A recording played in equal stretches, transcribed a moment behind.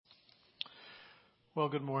Well,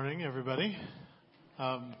 good morning, everybody.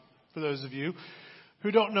 For those of you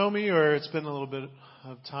who don't know me or it's been a little bit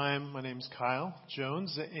of time, my name's Kyle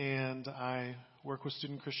Jones, and I work with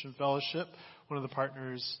Student Christian Fellowship, one of the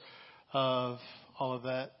partners of all of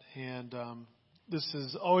that. And this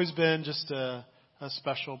has always been just a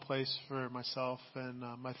special place for myself and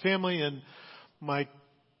my family and my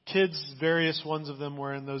kids. Various ones of them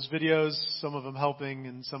were in those videos, some of them helping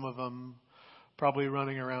and some of them probably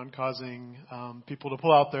running around causing people to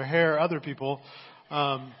pull out their hair, other people.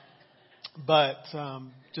 But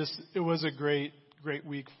it was a great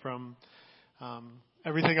week from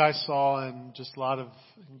everything I saw, and just a lot of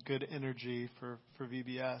good energy for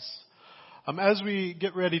VBS. As we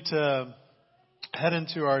get ready to head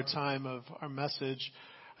into our time of our message,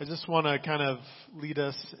 I just want to kind of lead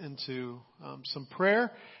us into some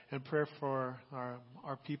prayer and prayer for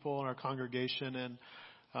our people and our congregation. And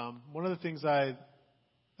one of the things that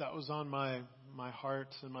was on my heart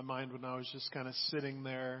and my mind when I was just kind of sitting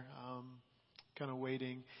there, kind of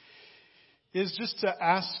waiting, is just to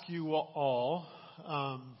ask you all,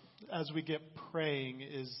 as we get praying,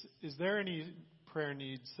 is there any prayer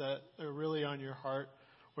needs that are really on your heart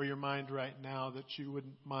or your mind right now that you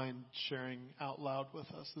wouldn't mind sharing out loud with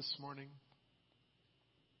us this morning?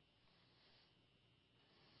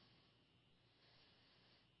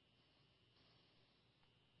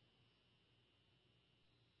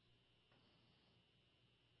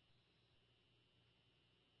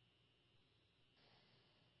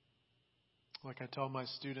 Like I tell my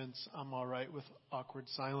students, I'm all right with awkward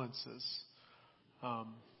silences.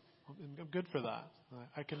 I'm good for that.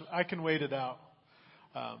 I can wait it out.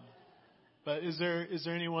 But is there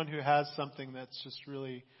anyone who has something that's just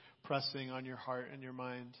really pressing on your heart and your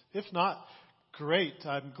mind? If not, great.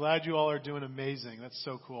 I'm glad you all are doing amazing. That's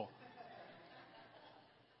so cool.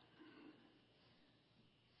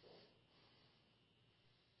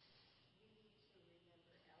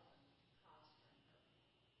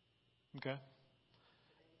 Okay.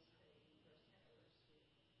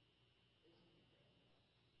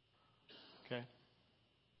 Okay.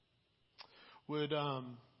 Would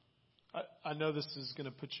I know this is going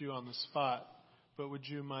to put you on the spot, but would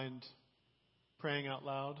you mind praying out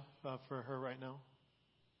loud for her right now?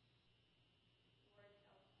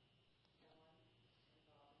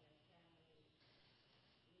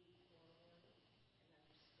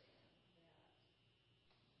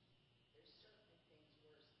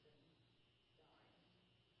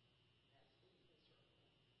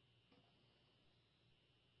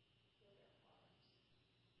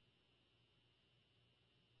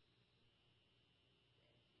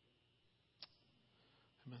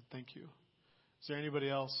 Amen. Thank you. Is there anybody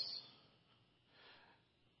else?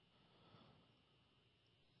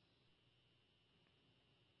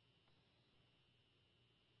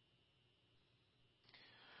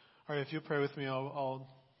 All right, if you'll pray with me, I'll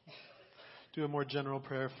do a more general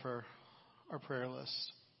prayer for our prayer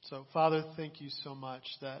list. So, Father, thank you so much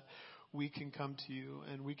that we can come to you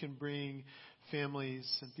and we can bring families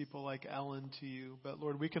and people like Ellen to you. But,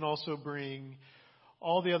 Lord, we can also bring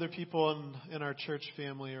all the other people in our church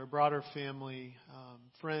family or broader family,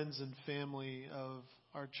 friends and family of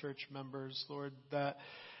our church members, Lord, that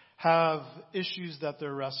have issues that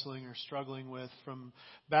they're wrestling or struggling with, from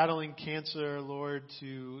battling cancer, Lord,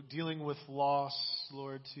 to dealing with loss,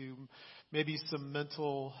 Lord, to maybe some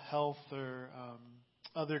mental health or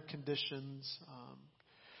other conditions.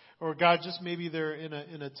 Or God, just maybe they're in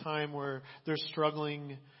a time where they're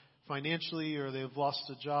struggling financially, or they've lost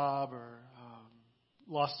a job, or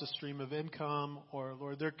lost a stream of income, or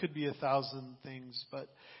Lord, there could be 1,000 things. But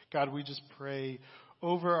God, we just pray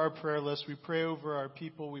over our prayer list. We pray over our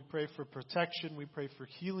people. We pray for protection. We pray for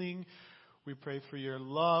healing. We pray for your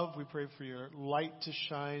love. We pray for your light to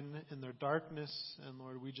shine in their darkness. And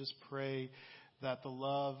Lord, we just pray that the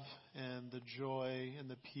love and the joy and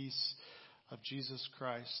the peace of Jesus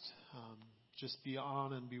Christ just be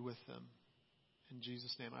on and be with them. In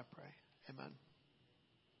Jesus' name I pray. Amen.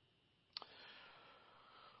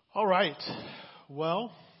 All right.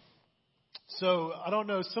 Well, so I don't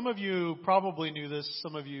know, some of you probably knew this,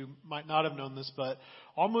 some of you might not have known this, but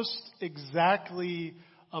almost exactly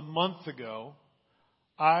a month ago,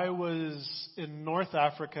 I was in North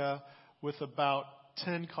Africa with about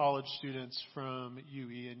 10 college students from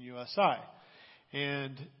UE and USI.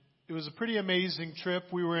 And it was a pretty amazing trip.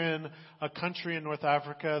 We were in a country in North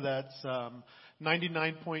Africa that's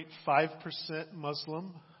 99.5%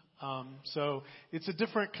 Muslim. So it's a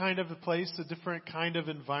different kind of a place, a different kind of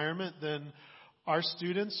environment than our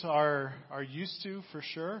students are used to, for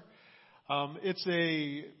sure. It's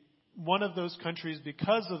one of those countries,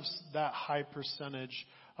 because of that high percentage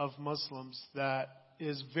of Muslims that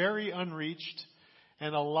is very unreached,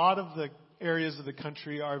 and a lot of the areas of the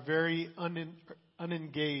country are very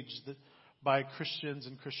unengaged by Christians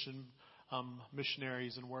and Christian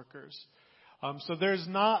missionaries and workers. So there's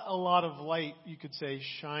not a lot of light, you could say,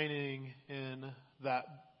 shining in that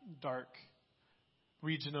dark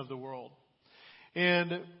region of the world.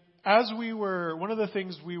 And one of the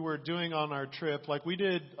things we were doing on our trip, like we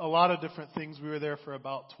did a lot of different things. We were there for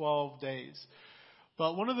about 12 days.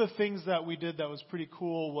 But one of the things that we did that was pretty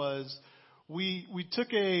cool was we took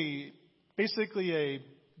basically a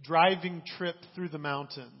driving trip through the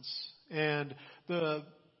mountains. And the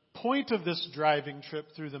point of this driving trip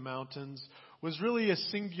through the mountains was really a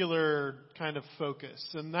singular kind of focus.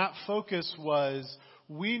 And that focus was,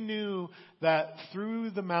 we knew that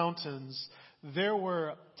through the mountains, there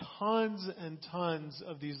were tons and tons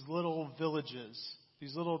of these little villages,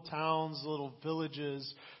 these little towns, little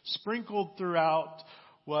villages, sprinkled throughout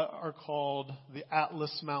what are called the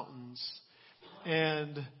Atlas Mountains.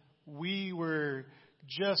 And we were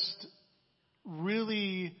just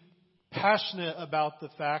really passionate about the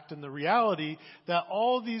fact and the reality that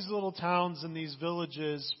all these little towns and these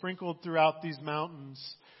villages sprinkled throughout these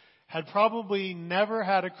mountains had probably never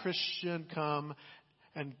had a Christian come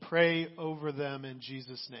and pray over them in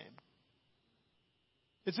Jesus' name.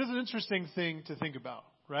 It's an interesting thing to think about,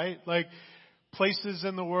 right? Like places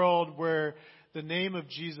in the world where the name of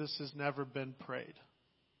Jesus has never been prayed.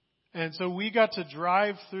 And so we got to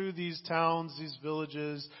drive through these towns, these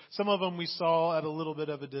villages. Some of them we saw at a little bit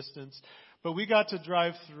of a distance. But we got to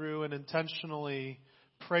drive through and intentionally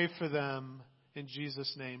pray for them in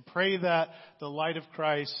Jesus' name. Pray that the light of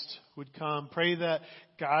Christ would come. Pray that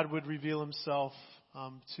God would reveal himself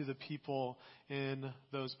to the people in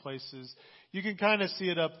those places. You can kind of see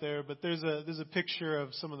it up there, but there's a picture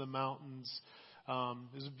of some of the mountains.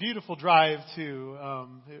 It was a beautiful drive too.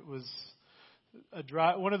 It was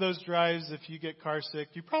one of those drives, if you get car sick,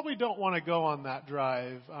 you probably don't want to go on that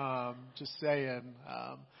drive. Just saying.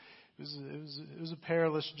 It was a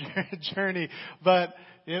perilous journey, but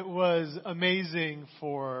it was amazing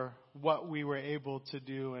for what we were able to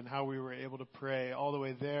do and how we were able to pray all the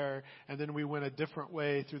way there. And then we went a different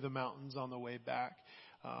way through the mountains on the way back.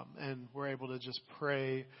 And we're able to just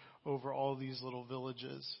pray over all these little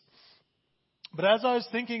villages. But as I was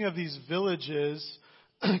thinking of these villages,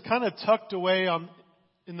 kind of tucked away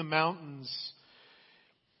in the mountains,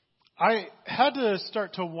 I had to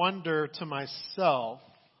start to wonder to myself,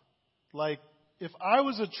 like, if I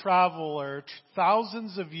was a traveler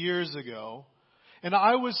thousands of years ago, and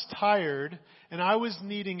I was tired, and I was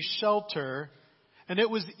needing shelter, and it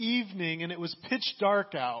was evening, and it was pitch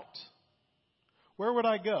dark out, where would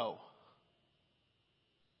I go?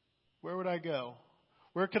 Where would I go?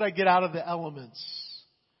 Where could I get out of the elements?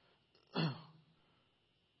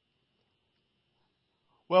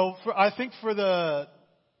 Well, I think for the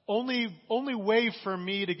only way for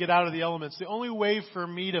me to get out of the elements, the only way for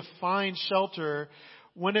me to find shelter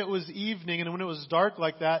when it was evening and when it was dark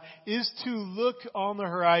like that is to look on the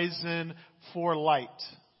horizon for light.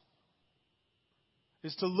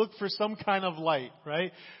 Is to look for some kind of light,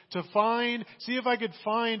 right? See if I could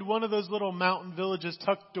find one of those little mountain villages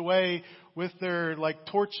tucked away with their like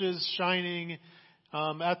torches shining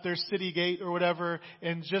at their city gate or whatever,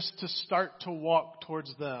 and just to start to walk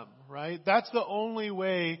towards them, right? That's the only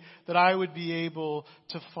way that I would be able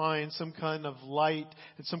to find some kind of light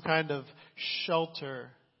and some kind of shelter.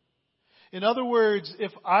 In other words,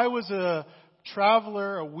 if I was a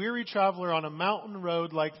weary traveler on a mountain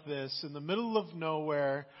road like this in the middle of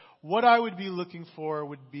nowhere, what I would be looking for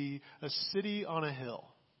would be a city on a hill,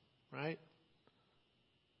 right?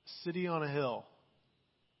 A city on a hill.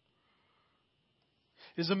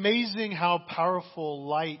 It's amazing how powerful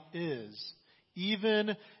light is,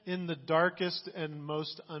 even in the darkest and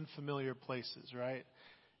most unfamiliar places, right?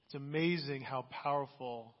 It's amazing how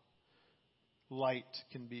powerful light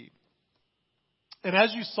can be. And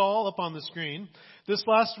as you saw up on the screen, this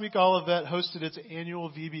last week Olivet hosted its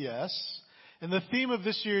annual VBS. And the theme of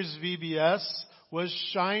this year's VBS was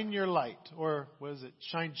Shine Your Light. Or what is it?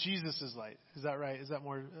 Shine Jesus' Light. Is that right? Is that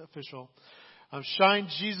more official? Shine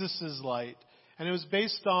Jesus' Light. And it was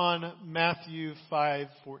based on Matthew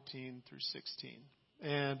 5:14 through 16.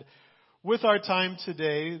 And with our time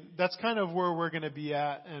today, that's kind of where we're going to be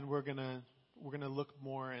at, and we're going to look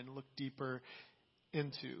more and look deeper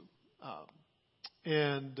into.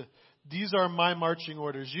 And these are my marching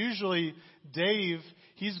orders. Usually, Dave,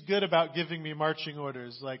 he's good about giving me marching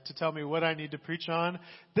orders, like to tell me what I need to preach on.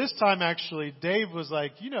 This time, actually, Dave was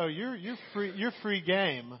like, you're free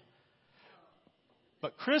game.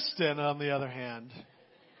 But Kristen, on the other hand,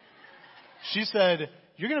 she said,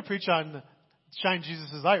 you're going to preach on Shine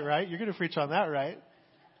Jesus' Light, right? You're going to preach on that, right?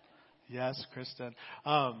 Yes, Kristen.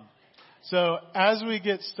 So as we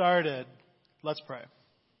get started, let's pray.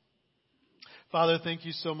 Father, thank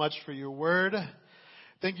you so much for your word.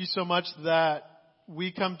 Thank you so much that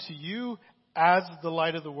we come to you as the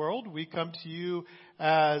light of the world. We come to you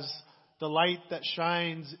as the light that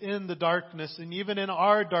shines in the darkness. And even in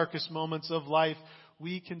our darkest moments of life,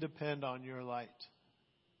 we can depend on your light.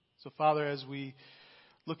 So, Father, as we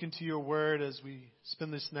look into your word, as we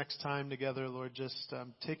spend this next time together, Lord, just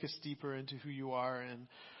take us deeper into who you are. And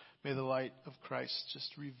may the light of Christ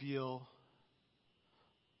just reveal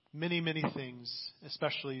many, many things,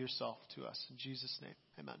 especially yourself, to us. In Jesus' name,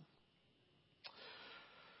 amen.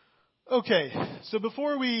 Okay, so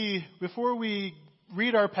before we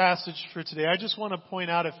read our passage for today, I just want to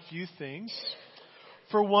point out a few things.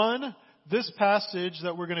 For one, this passage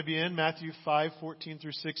that we're going to be in, Matthew 5:14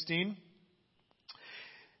 through 16,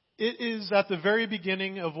 it is at the very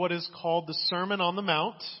beginning of what is called the Sermon on the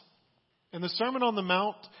Mount. And the Sermon on the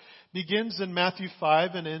Mount begins in Matthew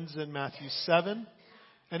 5 and ends in Matthew 7.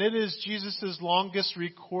 And it is Jesus' longest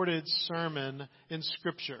recorded sermon in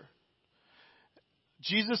Scripture.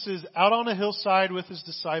 Jesus is out on a hillside with his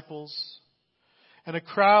disciples and a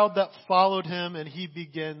crowd that followed him, and he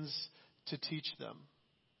begins to teach them.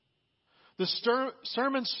 The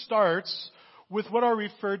sermon starts with what are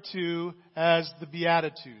referred to as the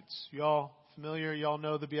Beatitudes. You all familiar? You all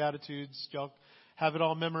know the Beatitudes? Y'all have it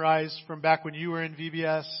all memorized from back when you were in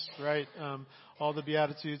VBS, right? All the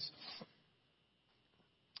Beatitudes.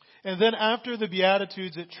 And then after the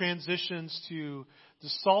Beatitudes, it transitions to the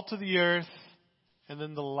salt of the earth and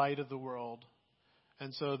then the light of the world.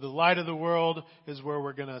 And so the light of the world is where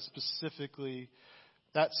we're going to specifically,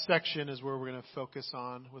 that section is where we're going to focus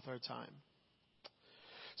on with our time.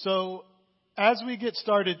 So as we get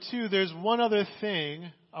started too, there's one other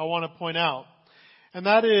thing I want to point out. And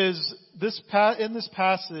that is in this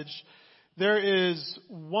passage, there is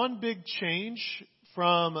one big change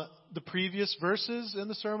from the previous verses in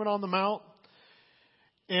the Sermon on the Mount.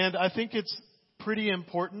 And I think it's pretty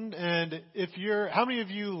important. And how many of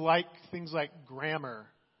you like things like grammar?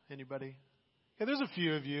 Anybody? Yeah, there's a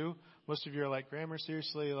few of you. Most of you are like, grammar?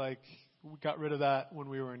 Seriously? Like, we got rid of that when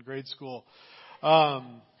we were in grade school.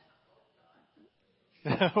 Well,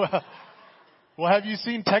 have you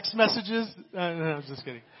seen text messages? No, I'm just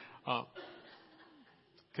kidding.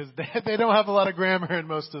 Because they don't have a lot of grammar in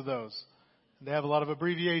most of those. They have a lot of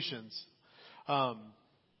abbreviations.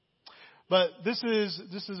 But this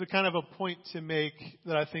is a kind of a point to make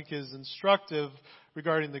that I think is instructive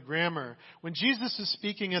regarding the grammar. When Jesus is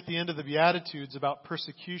speaking at the end of the Beatitudes about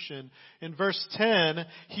persecution, in verse 10,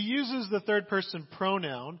 he uses the third person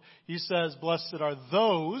pronoun. He says, "Blessed are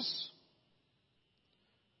those."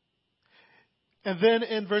 And then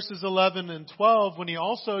in verses 11 and 12, when he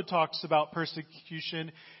also talks about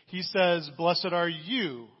persecution, he says, "Blessed are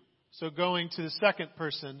you." So going to the second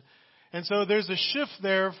person. And so there's a shift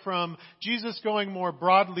there from Jesus going more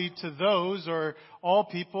broadly to those or all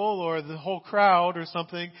people or the whole crowd or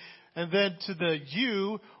something. And then to the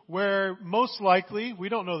you, where most likely, we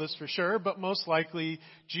don't know this for sure, but most likely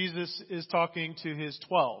Jesus is talking to his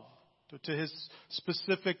 12, to his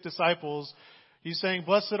specific disciples. He's saying,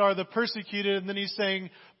 "Blessed are the persecuted." And then he's saying,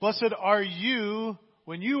 "Blessed are you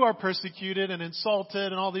when you are persecuted and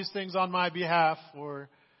insulted and all these things on my behalf," or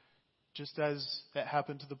just as it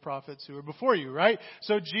happened to the prophets who were before you, right?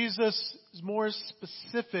 So Jesus is more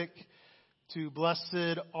specific to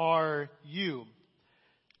 "blessed are you."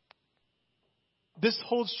 This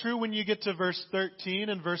holds true when you get to verse 13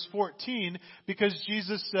 and verse 14, because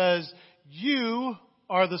Jesus says, "You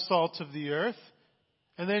are the salt of the earth."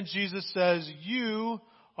 And then Jesus says, "You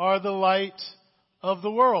are the light of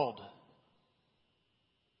the world."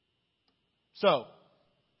 So,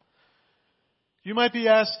 you might be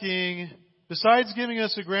asking, besides giving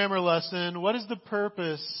us a grammar lesson, what is the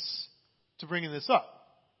purpose to bringing this up?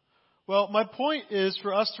 Well, my point is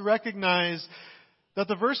for us to recognize that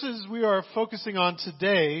the verses we are focusing on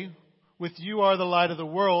today, with "You are the light of the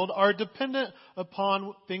world," are dependent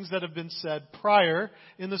upon things that have been said prior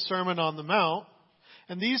in the Sermon on the Mount.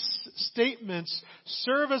 And these statements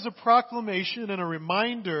serve as a proclamation and a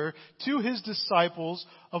reminder to his disciples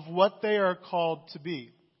of what they are called to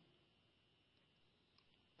be.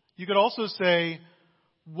 You could also say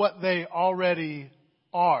what they already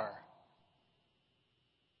are.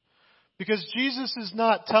 Because Jesus is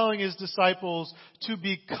not telling his disciples to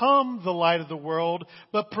become the light of the world,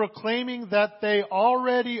 but proclaiming that they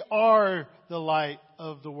already are the light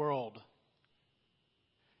of the world.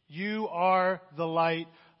 You are the light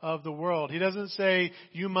of the world. He doesn't say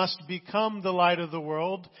you must become the light of the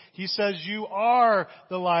world. He says you are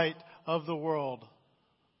the light of the world.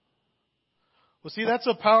 Well, see, that's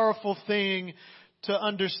a powerful thing to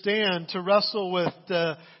understand, to wrestle with,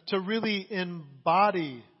 to really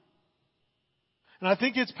embody. And I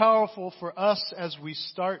think it's powerful for us as we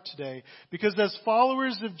start today. Because as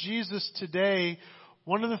followers of Jesus today,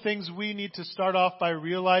 one of the things we need to start off by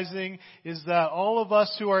realizing is that all of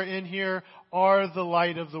us who are in here are the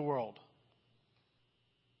light of the world.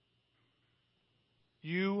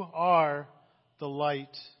 You are the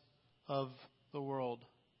light of the world.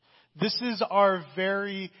 This is our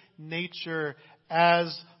very nature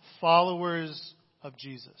as followers of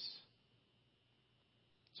Jesus.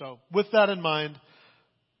 So, with that in mind,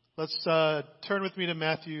 let's turn with me to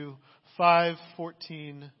Matthew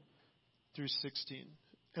 5:14 through 16.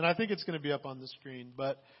 And I think it's going to be up on the screen,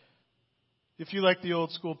 but if you like the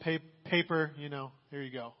old school paper, here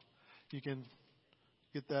you go. You can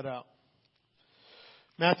get that out.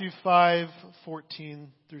 Matthew 5:14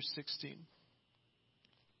 through 16.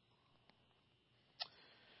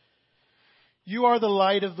 You are the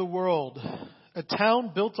light of the world. A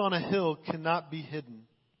town built on a hill cannot be hidden.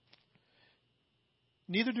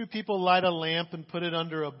 Neither do people light a lamp and put it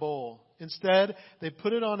under a bowl. Instead, they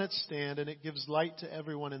put it on its stand, and it gives light to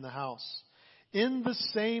everyone in the house. In the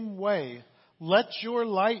same way, let your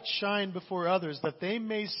light shine before others, that they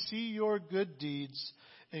may see your good deeds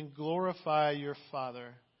and glorify your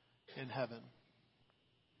Father in heaven.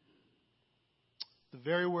 The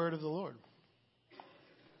very word of the Lord.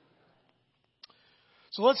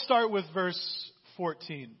 So let's start with verse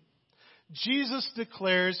 14. Jesus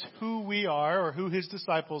declares who we are, or who his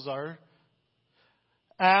disciples are,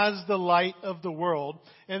 as the light of the world.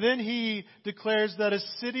 And then he declares that a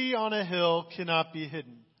city on a hill cannot be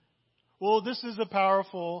hidden. Well, this is a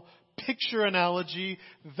powerful picture analogy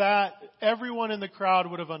that everyone in the crowd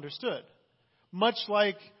would have understood. Much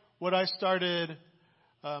like what I started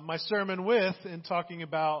my sermon with in talking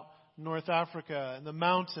about North Africa and the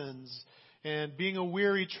mountains and being a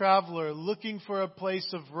weary traveler looking for a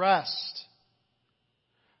place of rest.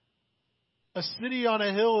 A city on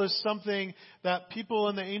a hill is something that people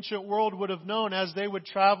in the ancient world would have known as they would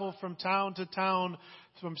travel from town to town,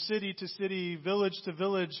 from city to city, village to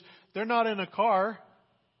village. They're not in a car.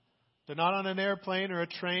 They're not on an airplane or a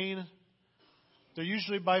train. They're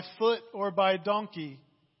usually by foot or by donkey.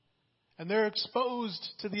 And they're exposed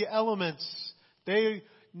to the elements. They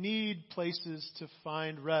need places to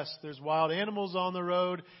find rest. There's wild animals on the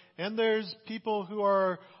road, and there's people who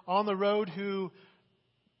are on the road who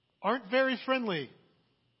aren't very friendly.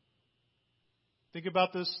 Think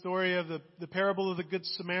about the story of the parable of the Good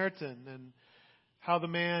Samaritan and how the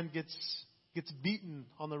man gets beaten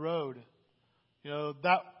on the road.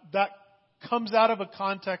 That comes out of a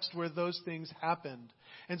context where those things happened.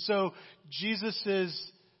 And so Jesus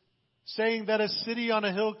is saying that a city on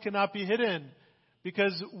a hill cannot be hidden.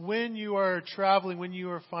 Because when you are traveling, when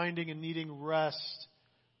you are finding and needing rest,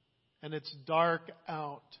 and it's dark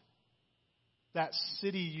out, that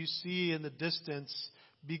city you see in the distance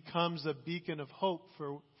becomes a beacon of hope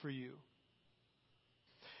for you.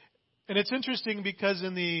 And it's interesting because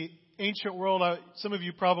in the ancient world, some of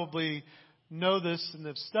you probably know this and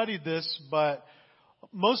have studied this, but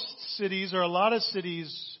most cities, or a lot of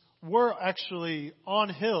cities, were actually on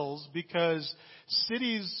hills because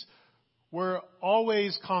cities were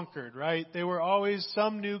always conquered, right? They were always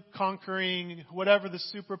some new conquering, whatever the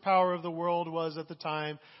superpower of the world was at the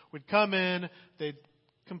time, would come in, they'd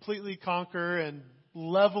completely conquer and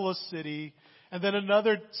level a city, and then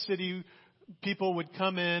another city, people would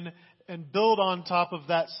come in and build on top of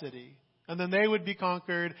that city. And then they would be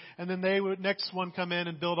conquered, and then next one come in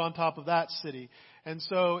and build on top of that city. And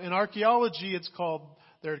so in archaeology,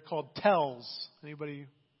 they're called tells. Anybody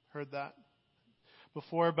heard that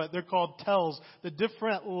before? But they're called tells. The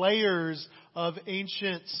different layers of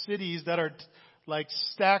ancient cities that are like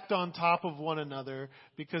stacked on top of one another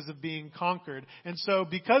because of being conquered. And so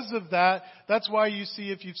because of that, that's why you see,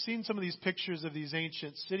 if you've seen some of these pictures of these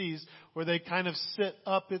ancient cities where they kind of sit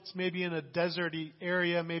up, it's maybe in a deserty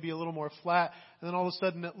area, maybe a little more flat, and then all of a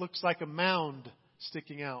sudden it looks like a mound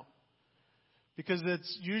sticking out. Because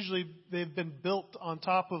it's usually they've been built on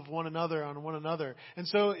top of one another. And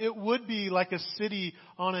so it would be like a city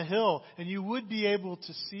on a hill, and you would be able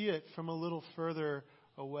to see it from a little further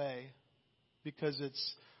away. Because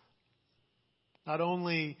it's not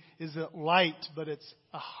only is it light, but it's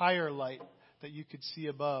a higher light that you could see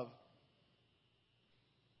above.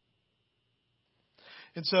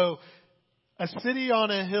 And so a city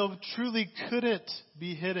on a hill truly couldn't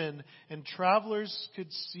be hidden, and travelers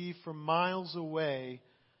could see from miles away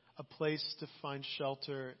a place to find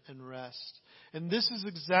shelter and rest. And this is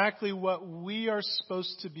exactly what we are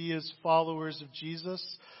supposed to be as followers of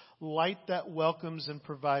Jesus, light that welcomes and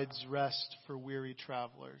provides rest for weary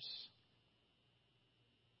travelers.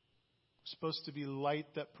 We're supposed to be light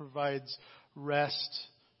that provides rest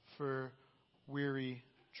for weary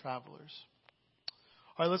travelers.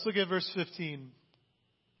 All right, let's look at verse 15.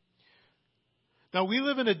 Now, we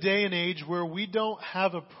live in a day and age where we don't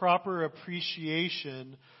have a proper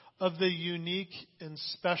appreciation of the unique and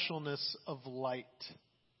specialness of light.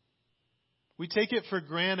 We take it for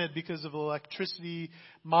granted because of electricity,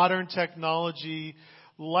 modern technology.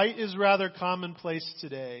 Light is rather commonplace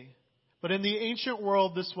today. But in the ancient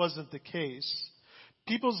world, this wasn't the case.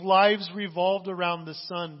 People's lives revolved around the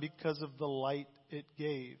sun because of the light it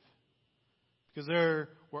gave. Because there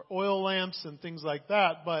were oil lamps and things like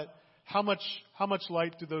that, but how much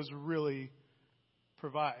light do those really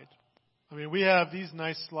provide? I mean, we have these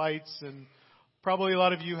nice lights, and probably a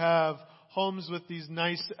lot of you have homes with these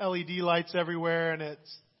nice LED lights everywhere, and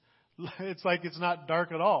it's like it's not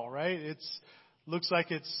dark at all, right? Looks like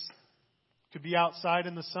could be outside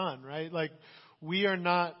in the sun, right? Like, we are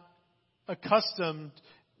not accustomed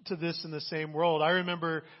to this in the same world. I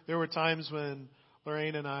remember there were times when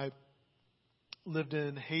Lorraine and I lived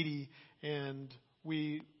in Haiti, and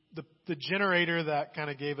the generator that kind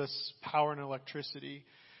of gave us power and electricity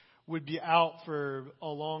would be out for a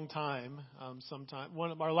long time.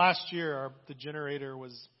 Our last year, the generator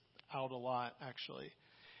was out a lot, actually.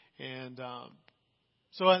 And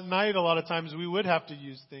so at night, a lot of times we would have to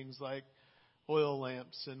use things like oil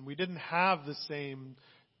lamps, and we didn't have the same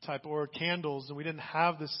type, or candles, and we didn't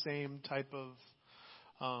have the same type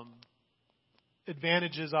of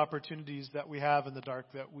advantages, opportunities that we have in the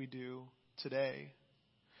dark that we do today.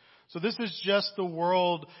 So this is just the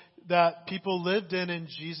world that people lived in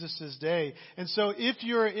Jesus' day. And so if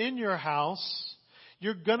you're in your house,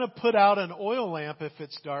 you're going to put out an oil lamp if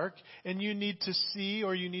it's dark, and you need to see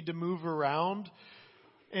or you need to move around.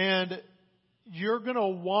 And you're going to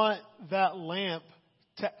want that lamp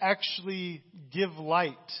to actually give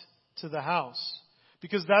light to the house,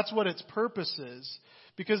 because that's what its purpose is.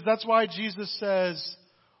 Because that's why Jesus says,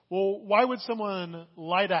 well, why would someone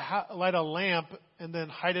light a lamp and then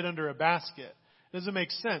hide it under a basket? It doesn't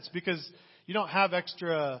make sense, because you don't have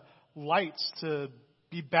extra lights to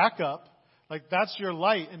be backup. Like, that's your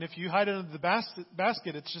light, and if you hide it under the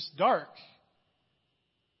basket, it's just dark.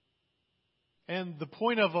 And the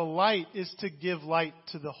point of a light is to give light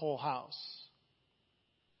to the whole house.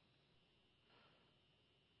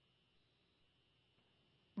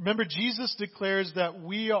 Remember, Jesus declares that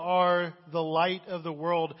we are the light of the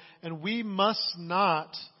world, and we must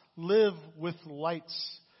not live with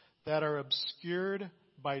lights that are obscured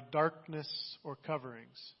by darkness or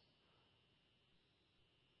coverings.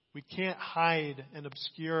 We can't hide and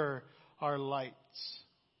obscure our lights,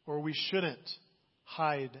 or we shouldn't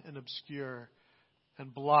hide and obscure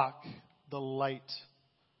and block the light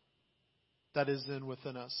that is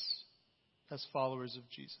within us as followers of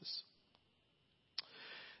Jesus.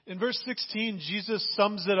 In verse 16, Jesus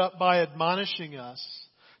sums it up by admonishing us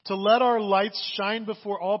to let our lights shine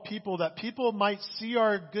before all people, that people might see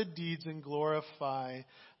our good deeds and glorify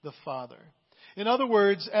the Father. In other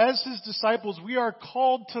words, as His disciples, we are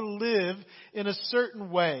called to live in a certain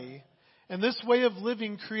way. And this way of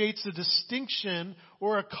living creates a distinction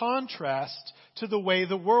or a contrast to the way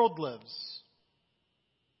the world lives.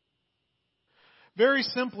 Very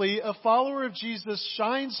simply, a follower of Jesus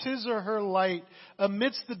shines his or her light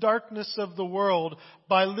amidst the darkness of the world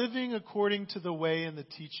by living according to the way and the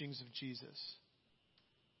teachings of Jesus.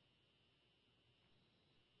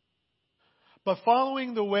 But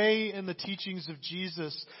following the way and the teachings of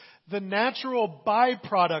Jesus, the natural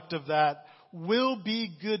byproduct of that will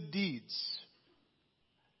be good deeds.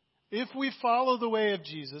 If we follow the way of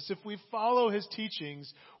Jesus, if we follow His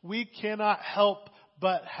teachings, we cannot help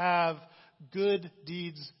but have good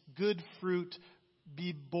deeds, good fruit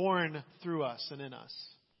be born through us and in us.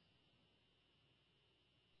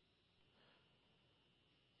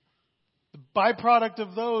 The byproduct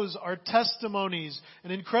of those are testimonies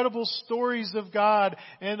and incredible stories of God,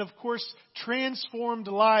 and of course transformed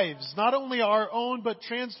lives. Not only our own, but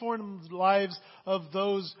transformed lives of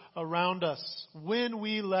those around us when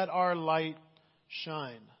we let our light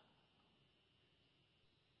shine.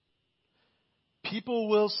 People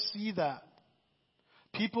will see that.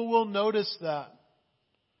 People will notice that.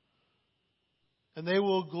 And they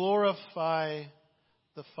will glorify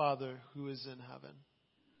the Father who is in heaven.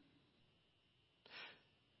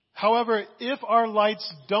 However, if our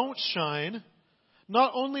lights don't shine,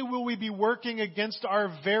 not only will we be working against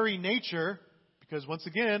our very nature, Because once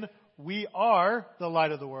again, we are the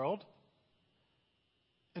light of the world.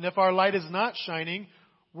 And if our light is not shining,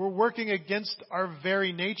 we're working against our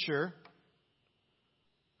very nature.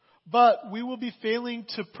 But we will be failing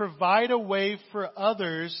to provide a way for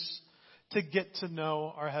others to get to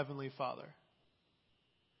know our Heavenly Father.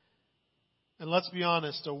 And let's be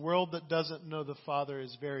honest, a world that doesn't know the Father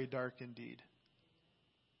is very dark indeed.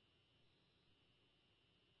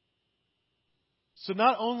 So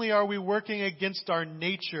not only are we working against our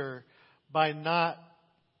nature by not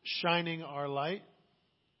shining our light,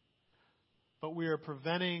 but we are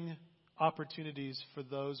preventing opportunities for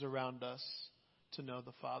those around us to know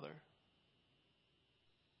the Father.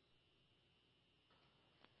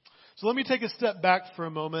 So let me take a step back for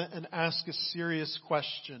a moment and ask a serious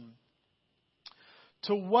question.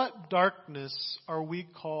 To what darkness are we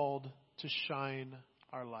called to shine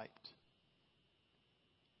our light?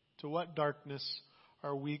 To what darkness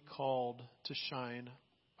are we called to shine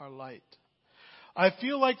our light? I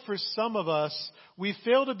feel like for some of us, we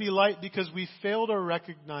fail to be light because we fail to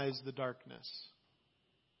recognize the darkness.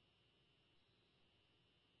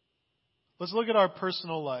 Let's look at our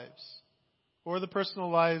personal lives, or the personal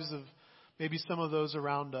lives of maybe some of those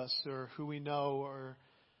around us, or who we know, or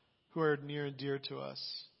who are near and dear to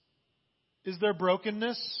us. Is there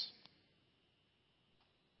brokenness?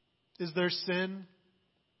 Is there sin?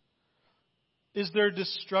 Is there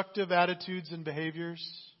destructive attitudes and behaviors?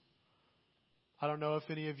 I don't know if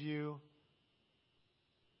any of you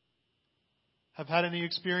have had any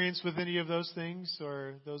experience with any of those things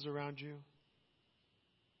or those around you.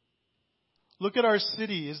 Look at our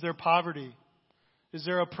city. Is there poverty? Is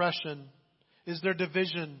there oppression? Is there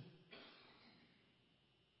division?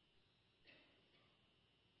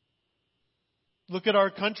 Look at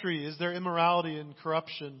our country. Is there immorality and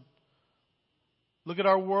corruption? Look at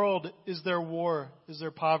our world. Is there war? Is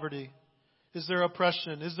there poverty? Is there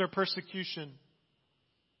oppression? Is there persecution?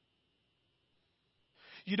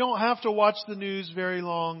 You don't have to watch the news very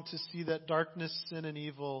long to see that darkness, sin, and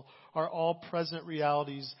evil are all present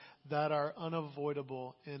realities that are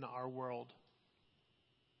unavoidable in our world.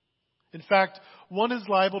 In fact, one is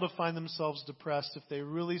liable to find themselves depressed if they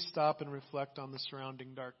really stop and reflect on the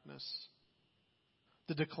surrounding darkness.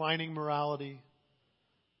 The declining morality,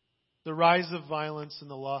 the rise of violence,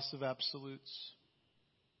 and the loss of absolutes.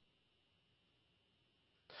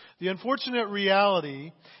 The unfortunate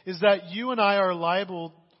reality is that you and I are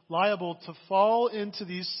liable to fall into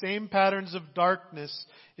these same patterns of darkness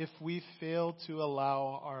if we fail to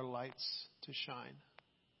allow our lights to shine.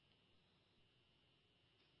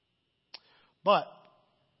 But,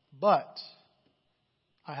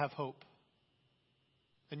 I have hope.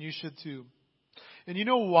 And you should too. And you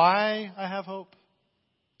know why I have hope?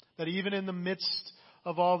 That even in the midst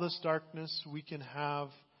of all this darkness, we can have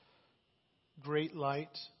great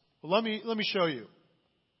light. Well, let me show you.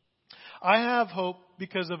 I have hope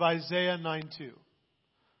because of Isaiah 9:2.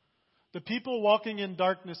 The people walking in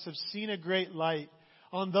darkness have seen a great light.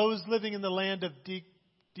 On those living in the land of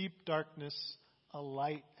deep darkness, a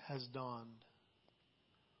light has dawned.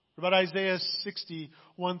 What about Isaiah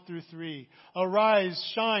 60:1-3?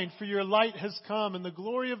 Arise, shine, for your light has come, and the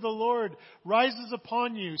glory of the Lord rises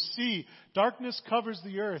upon you. See, darkness covers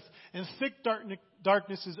the earth, and thick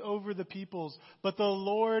darkness is over the peoples. But the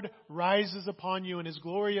Lord rises upon you, and His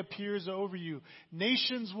glory appears over you.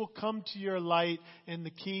 Nations will come to your light, and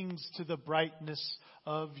the kings to the brightness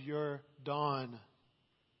of your dawn.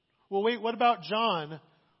 Well, wait, what about John?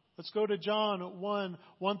 Let's go to John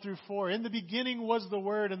 1:1-4. In the beginning was the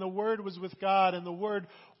Word, and the Word was with God, and the Word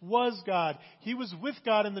was God. He was with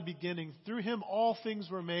God in the beginning. Through Him all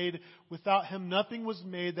things were made. Without Him nothing was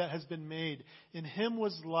made that has been made. In Him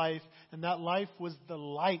was life, and that life was the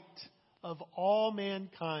light of all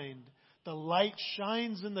mankind. The light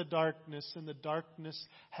shines in the darkness, and the darkness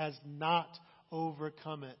has not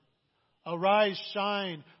overcome it. Arise,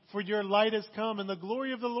 shine, for your light has come, and the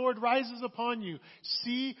glory of the Lord rises upon you.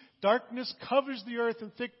 See, darkness covers the earth,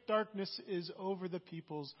 and thick darkness is over the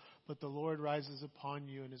peoples. But the Lord rises upon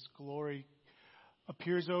you, and His glory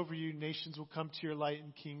appears over you. Nations will come to your light,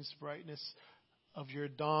 and kings brightness of your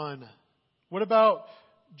dawn. What about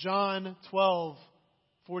John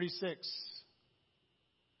 12:46?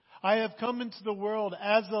 I have come into the world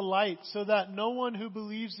as a light, so that no one who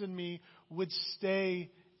believes in me would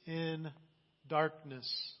stay in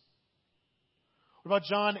darkness. What about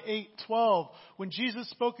John 8:12? When Jesus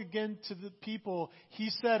spoke again to the people, He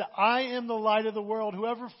said, I am the light of the world.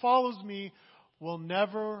 Whoever follows me will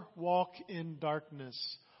never walk in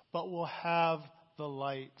darkness, but will have the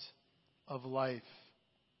light of life.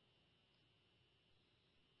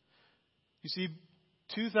 You see,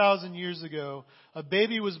 2,000 years ago, a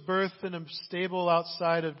baby was birthed in a stable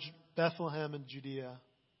outside of Bethlehem in Judea.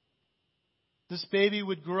 This baby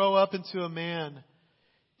would grow up into a man.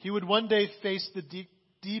 He would one day face the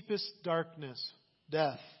deepest darkness,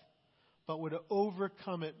 death, but would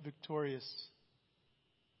overcome it victorious.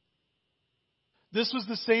 This was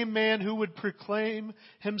the same man who would proclaim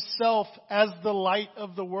himself as the light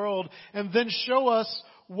of the world and then show us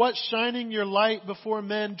what shining your light before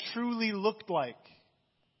men truly looked like.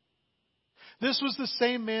 This was the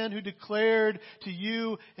same man who declared to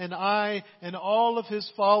you and I and all of his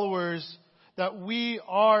followers that we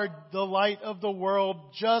are the light of the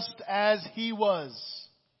world just as he was.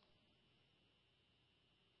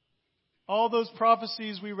 All those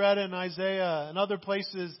prophecies we read in Isaiah and other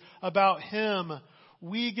places about him,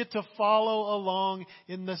 we get to follow along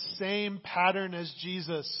in the same pattern as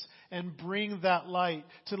Jesus and bring that light,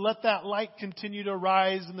 to let that light continue to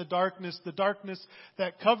rise in the darkness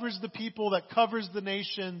that covers the people, that covers the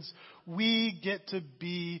nations. We get to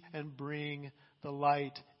be and bring the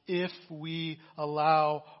light if we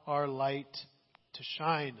allow our light to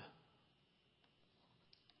shine.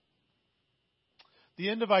 The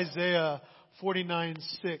end of Isaiah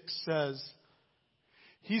 49:6 says,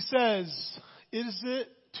 He says, "Is it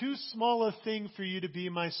too small a thing for you to be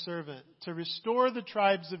my servant, to restore the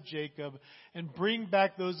tribes of Jacob and bring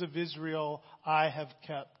back those of Israel I have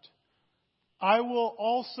kept? I will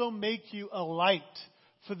also make you a light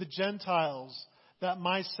for the Gentiles, that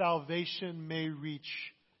my salvation may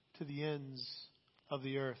reach to the ends of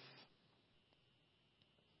the earth."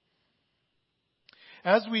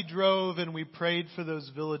 As we drove and we prayed for those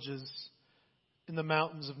villages in the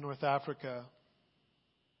mountains of North Africa,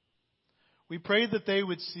 we prayed that they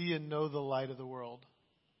would see and know the light of the world.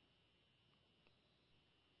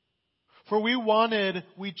 For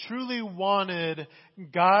we truly wanted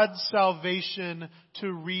God's salvation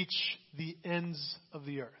to reach the ends of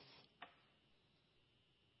the earth.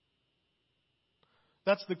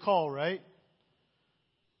 That's the call, right?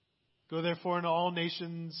 Go therefore into all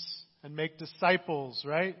nations and make disciples,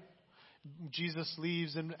 right? Jesus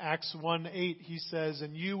leaves in Acts 1:8. He says,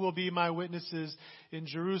 "And you will be my witnesses in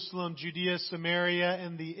Jerusalem, Judea, Samaria,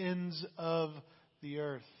 and the ends of the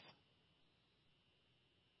earth."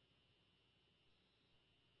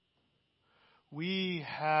 We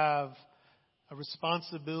have a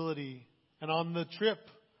responsibility. And on the trip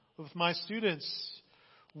with my students,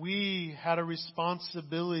 we had a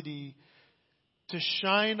responsibility to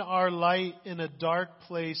shine our light in a dark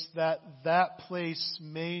place, that place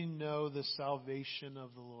may know the salvation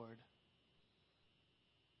of the Lord.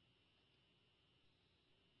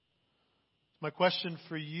 My question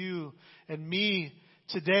for you and me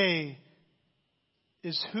today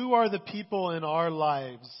is, who are the people in our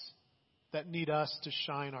lives that need us to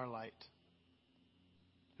shine our light?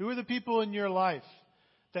 Who are the people in your life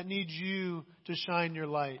that need you to shine your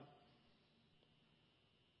light?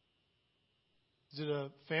 Is it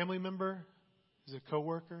a family member? Is it a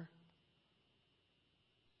coworker?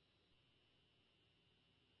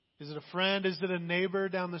 Is it a friend? Is it a neighbor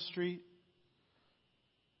down the street?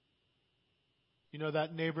 You know,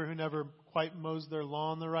 that neighbor who never quite mows their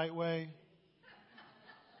lawn the right way?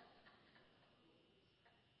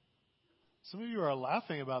 Some of you are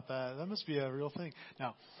laughing about that. That must be a real thing.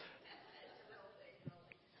 Now,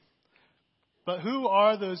 but who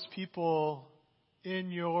are those people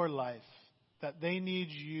in your life that they need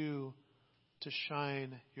you to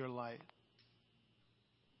shine your light?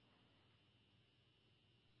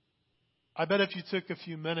 I bet if you took a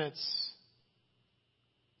few minutes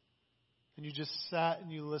and you just sat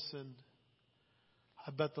and you listened,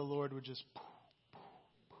 I bet the Lord would just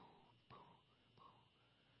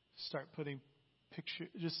start putting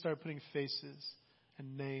faces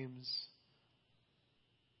and names.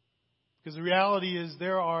 Because the reality is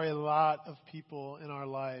there are a lot of people in our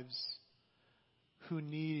lives who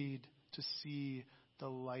need to see the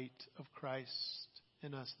light of Christ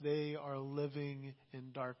in us. They are living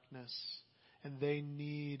in darkness, and they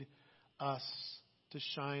need us to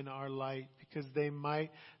shine our light because they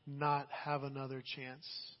might not have another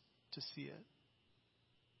chance to see it.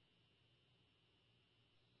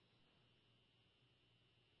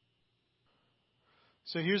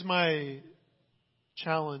 So here's my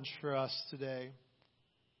challenge for us today.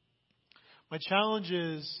 My challenge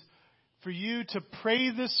is for you to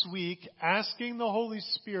pray this week, asking the Holy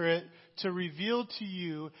Spirit to reveal to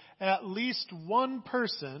you at least one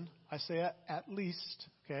person. I say at least,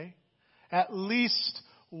 okay? At least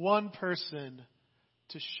one person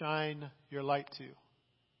to shine your light to,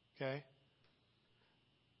 okay?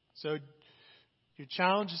 So your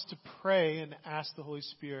challenge is to pray and ask the Holy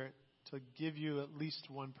Spirit to give you at least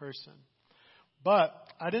one person. But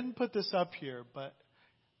I didn't put this up here, but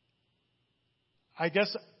I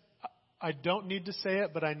guess I don't need to say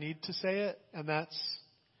it, but I need to say it. And that's,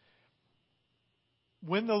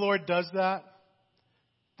 when the Lord does that,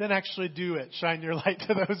 then actually do it. Shine your light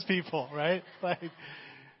to those people, right?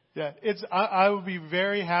 I would be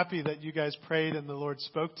very happy that you guys prayed and the Lord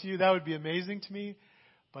spoke to you. That would be amazing to me.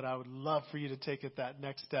 But I would love for you to take it that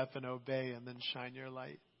next step and obey and then shine your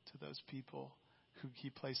light to those people who He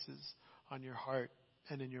places on your heart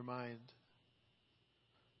and in your mind.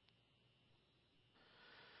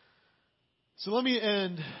 So let me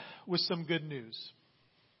end with some good news.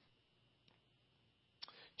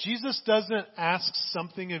 Jesus doesn't ask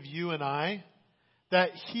something of you and I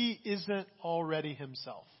that He isn't already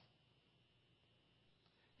Himself.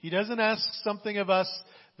 He doesn't ask something of us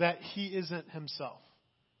that He isn't Himself.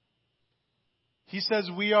 He says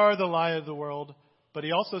we are the light of the world, but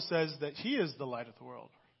He also says that He is the light of the world.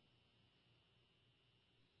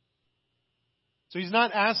 So He's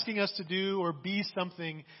not asking us to do or be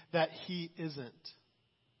something that He isn't.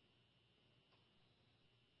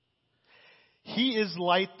 He is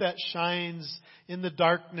light that shines in the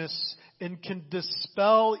darkness and can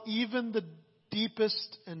dispel even the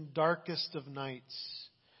deepest and darkest of nights.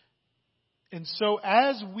 And so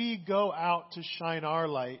as we go out to shine our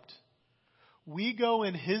light, we go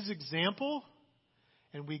in His example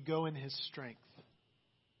and we go in His strength.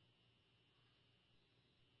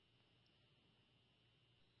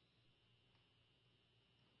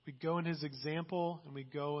 We go in His example and we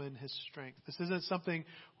go in His strength. This isn't something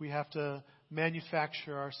we have to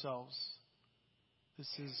manufacture ourselves.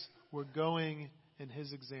 We're going in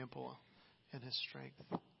His example and His strength.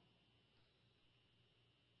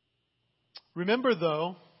 Remember,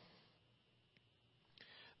 though,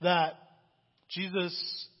 that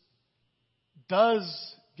Jesus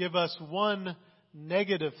does give us one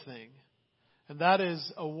negative thing, and that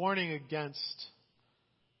is a warning against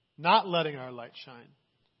not letting our light shine.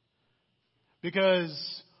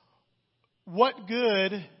 Because what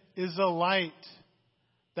good is a light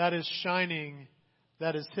that is shining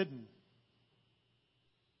that is hidden?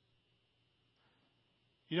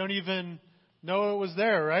 You don't even know it was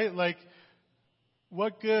there, right? Like,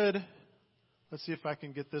 what good? Let's see if I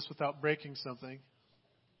can get this without breaking something.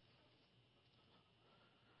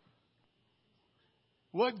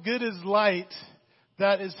 What good is light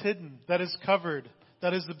that is hidden, that is covered,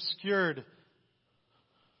 that is obscured?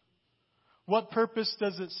 What purpose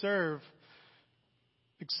does it serve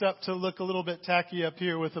except to look a little bit tacky up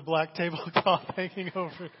here with a black tablecloth hanging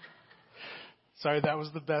over it? Sorry, that was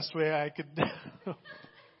the best way I could.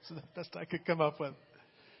 So the best I could come up with.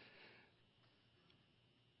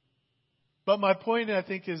 But my point, I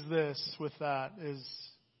think, is this with that is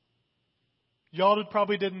y'all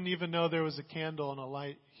probably didn't even know there was a candle and a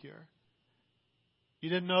light here. You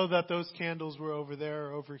didn't know that those candles were over there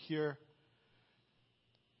or over here.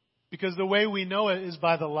 Because the way we know it is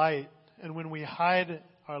by the light. And when we hide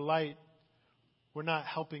our light, we're not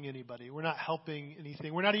helping anybody. We're not helping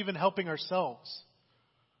anything. We're not even helping ourselves.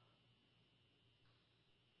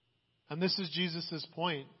 And this is Jesus'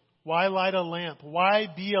 point. Why light a lamp? Why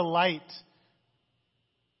be a light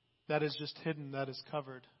that is just hidden, that is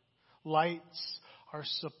covered? Lights are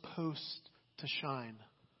supposed to shine.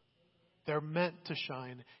 They're meant to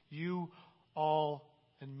shine. You, all,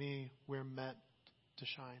 and me, we're meant to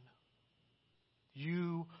shine.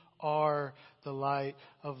 You are the light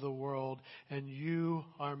of the world, and you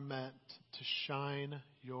are meant to shine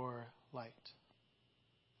your light.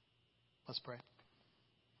 Let's pray.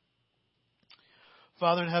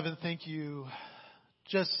 Father in heaven, thank you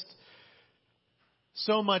just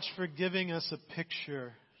so much for giving us a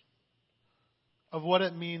picture of what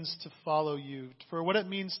it means to follow you, for what it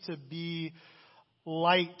means to be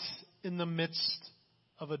light in the midst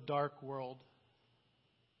of a dark world.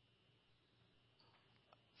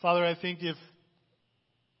 Father, I think if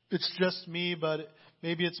it's just me, but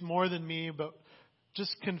maybe it's more than me, but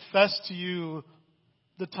just confess to you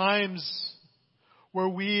the times where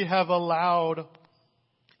we have allowed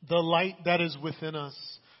the light that is within us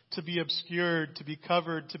to be obscured, to be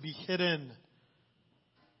covered, to be hidden.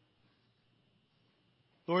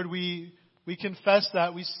 Lord, we confess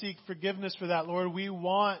that. We seek forgiveness for that. Lord, we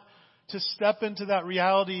want to step into that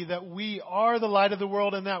reality that we are the light of the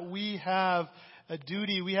world and that we have a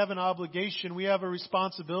duty, we have an obligation, we have a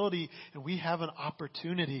responsibility, and we have an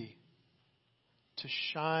opportunity to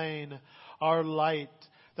shine our light,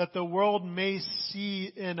 that the world may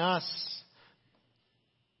see in us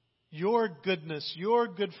your goodness, your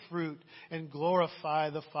good fruit, and glorify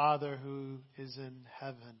the Father who is in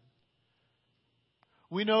heaven.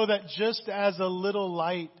 We know that just as a little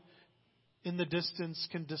light in the distance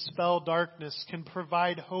can dispel darkness, can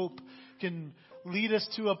provide hope, can lead us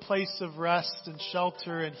to a place of rest and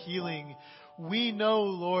shelter and healing, we know,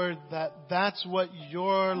 Lord, that that's what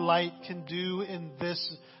your light can do in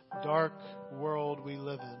this dark world we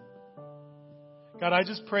live in. God, I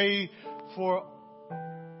just pray for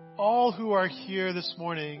all who are here this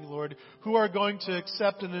morning, Lord, who are going to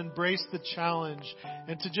accept and embrace the challenge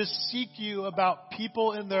and to just seek you about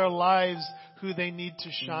people in their lives who they need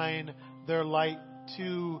to shine their light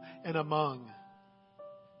to and among.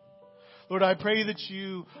 Lord, I pray that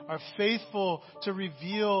you are faithful to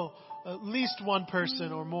reveal at least one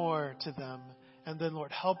person or more to them. And then,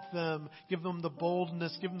 Lord, help them, give them the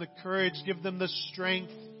boldness, give them the courage, give them the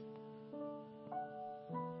strength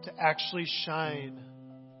to actually shine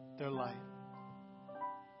their light.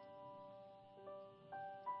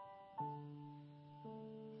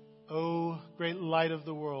 Oh, great light of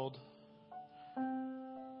the world,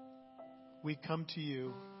 we come to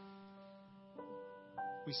you.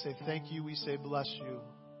 We say thank you. We say bless you.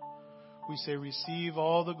 We say receive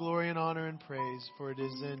all the glory and honor and praise, for it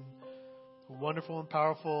is in the wonderful and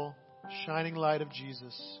powerful shining light of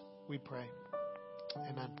Jesus we pray.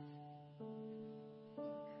 Amen.